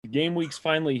game week's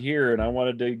finally here, and I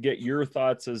wanted to get your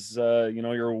thoughts as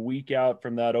you're a week out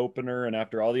from that opener, and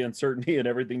after all the uncertainty and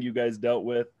everything you guys dealt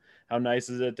with, how nice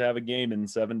is it to have a game in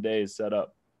 7 days set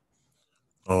up?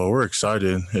 Oh, we're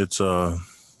excited. It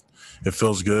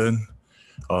feels good.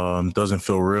 Doesn't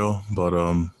feel real, but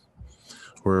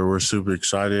we're super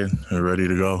excited and ready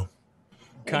to go.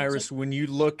 Khyiris, when you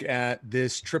look at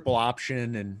this triple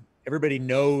option and everybody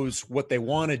knows what they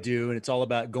want to do and it's all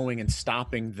about going and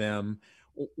stopping them,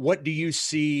 what do you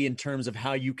see in terms of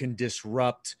how you can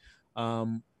disrupt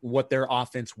what their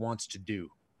offense wants to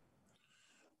do?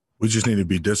 We just need to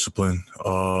be disciplined.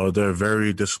 They're a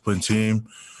very disciplined team,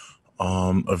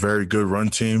 a very good run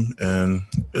team, and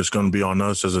it's going to be on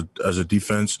us as a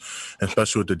defense,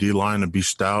 especially with the D-line, to be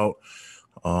stout,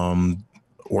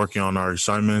 working on our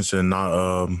assignments and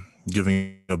not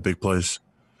giving a big plays.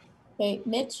 Okay,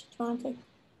 Mitch, do you want to take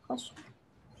a question?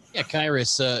 Yeah,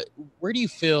 Khyiris, where do you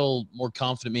feel more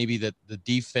confident maybe that the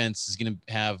defense is going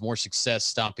to have more success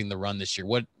stopping the run this year?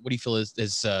 What do you feel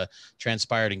has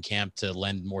transpired in camp to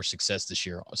lend more success this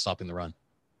year stopping the run?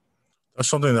 That's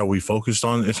something that we focused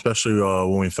on, especially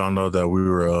when we found out that we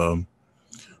were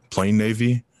playing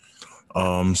Navy.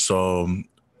 So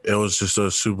it was just a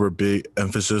super big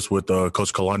emphasis with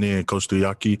Coach Kalani and Coach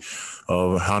Tuyaki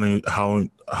of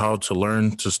how to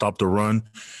learn to stop the run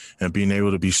and being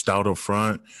able to be stout up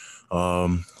front.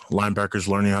 Linebackers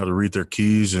learning how to read their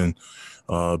keys and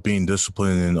being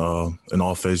disciplined in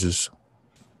all phases.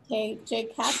 Okay,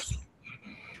 Jake Hatch.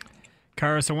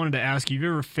 Khyiris, I wanted to ask you, have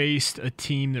you ever faced a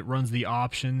team that runs the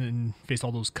option and faced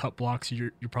all those cut blocks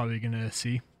you're probably going to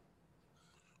see?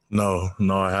 No,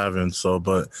 I haven't. So,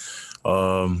 but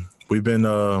we've been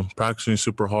practicing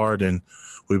super hard, and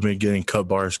we've been getting cut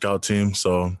by our scout team.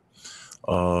 So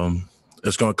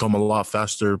it's going to come a lot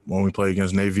faster when we play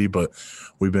against Navy. But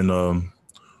we've been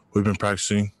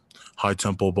practicing high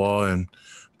tempo ball and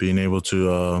being able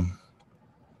to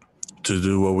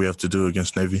do what we have to do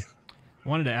against Navy. I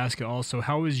wanted to ask you also,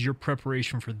 how is your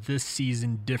preparation for this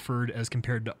season differed as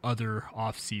compared to other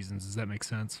off seasons? Does that make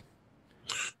sense?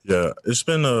 Yeah, it's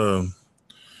been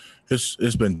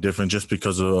different just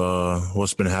because of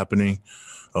what's been happening.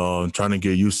 Trying to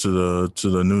get used to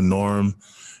the new norm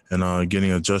and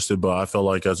getting adjusted. But I felt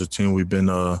like as a team we've been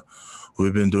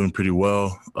doing pretty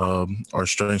well. Our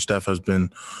strength staff has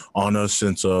been on us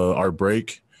since our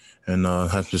break and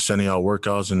has been sending out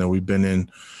workouts, and then we've been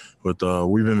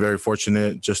very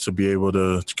fortunate just to be able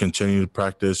to continue to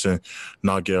practice and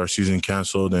not get our season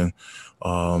canceled and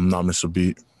not miss a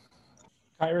beat.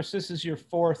 Khyiris, this is your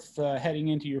fourth, heading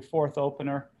into your fourth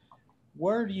opener.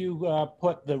 Where do you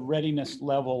put the readiness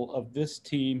level of this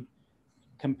team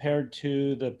compared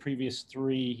to the previous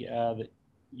three that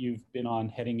you've been on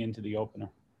heading into the opener?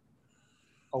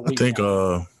 I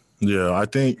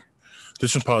think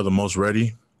this is probably the most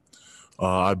ready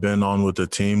I've been on with the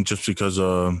team, just because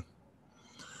I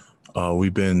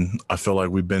feel like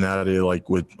we've been at it like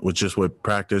with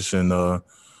practice and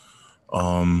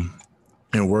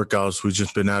in workouts. We've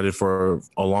just been at it for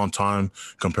a long time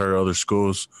compared to other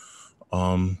schools.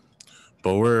 But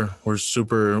we're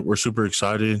super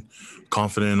excited,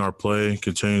 confident in our play,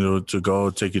 continue to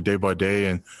go, take it day by day,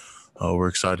 and we're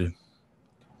excited.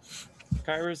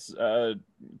 Khyiris,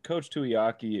 Coach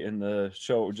Tuyaki in the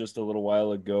show just a little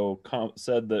while ago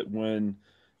said that when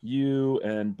you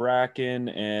and Bracken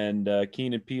and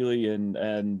Keenan Peely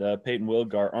and Peyton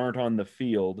Wilgar aren't on the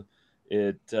field,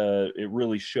 it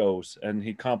really shows. And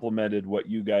he complimented what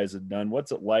you guys had done.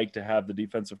 What's it like to have the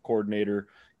defensive coordinator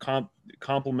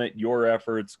compliment your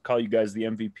efforts, call you guys the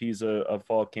MVPs of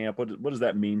fall camp? What does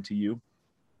that mean to you?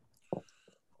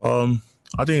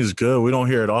 I think it's good. We don't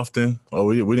hear it often.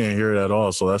 We didn't hear it at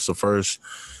all, so that's the first.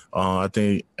 I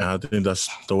think that's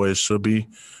the way it should be.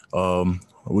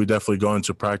 We definitely go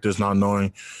into practice not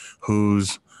knowing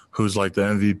who's like the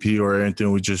MVP or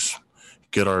anything. We just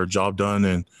get our job done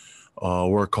and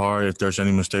work hard. If there's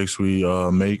any mistakes we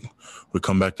make, we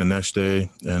come back the next day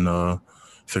and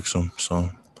fix them. So,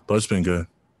 but it's been good.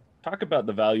 Talk about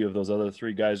the value of those other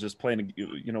three guys just playing,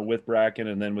 with Bracken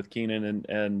and then with Keenan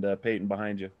and Peyton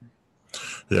behind you.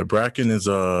 Yeah, Bracken is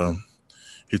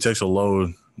he takes a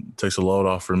load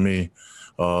off for me.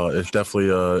 It's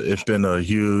definitely it's been a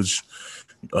huge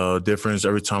difference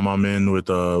every time I'm in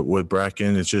with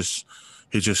Bracken. He's just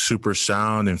super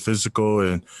sound and physical,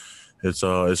 and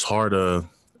it's hard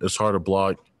to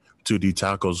block 2D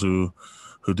tackles who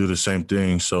do the same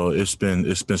thing. So it's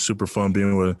been super fun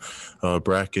being with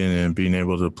Bracken and being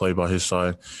able to play by his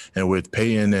side. And with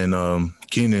Peyton and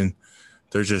Keenan,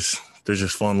 they're just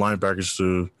fun linebackers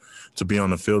to be on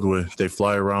the field with. They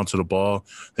fly around to the ball.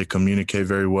 They communicate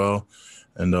very well.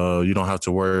 and you don't have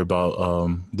to worry about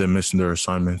them missing their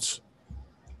assignments.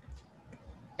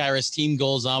 Khyiris, team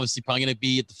goals obviously probably going to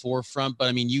be at the forefront, but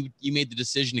I mean, you made the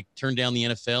decision to turn down the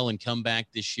NFL and come back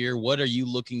this year. What are you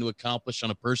looking to accomplish on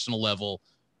a personal level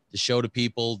to show to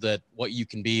people that what you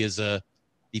can be as a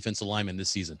defensive lineman this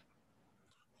season?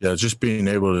 Yeah, just being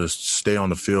able to stay on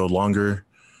the field longer.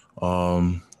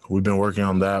 We've been working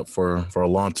on that for a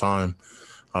long time.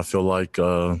 I feel like,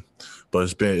 but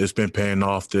it's been paying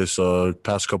off this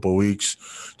past couple of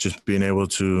weeks. Just being able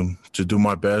to do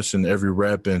my best in every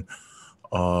rep and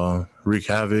wreak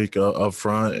havoc up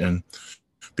front and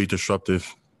be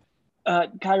disruptive.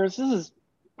 Khyiris, this is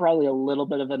probably a little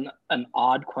bit of an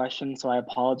odd question, so I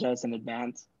apologize in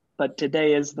advance. But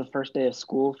today is the first day of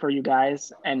school for you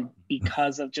guys, and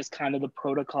because of just kind of the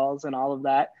protocols and all of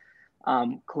that,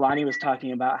 Kalani was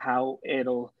talking about how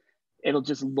it'll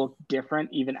just look different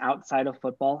even outside of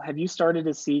football. Have you started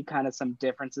to see kind of some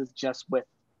differences just with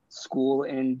school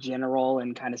in general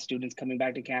and kind of students coming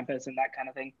back to campus and that kind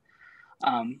of thing?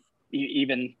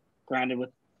 Even grounded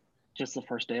with just the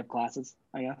first day of classes,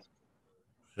 I guess.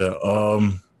 Yeah.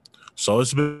 So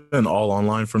it's been all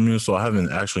online for me, so I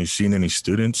haven't actually seen any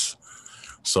students.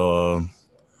 So,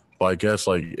 but I guess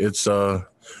like it's, I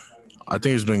think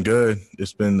it's been good.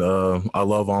 It's been, I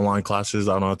love online classes.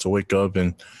 I don't have to wake up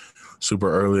and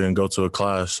super early and go to a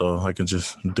class, so I can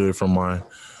just do it from my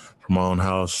own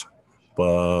house.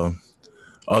 But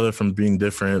other from being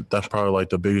different, that's probably like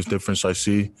the biggest difference I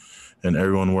see, and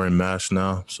everyone wearing masks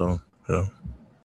now. So yeah.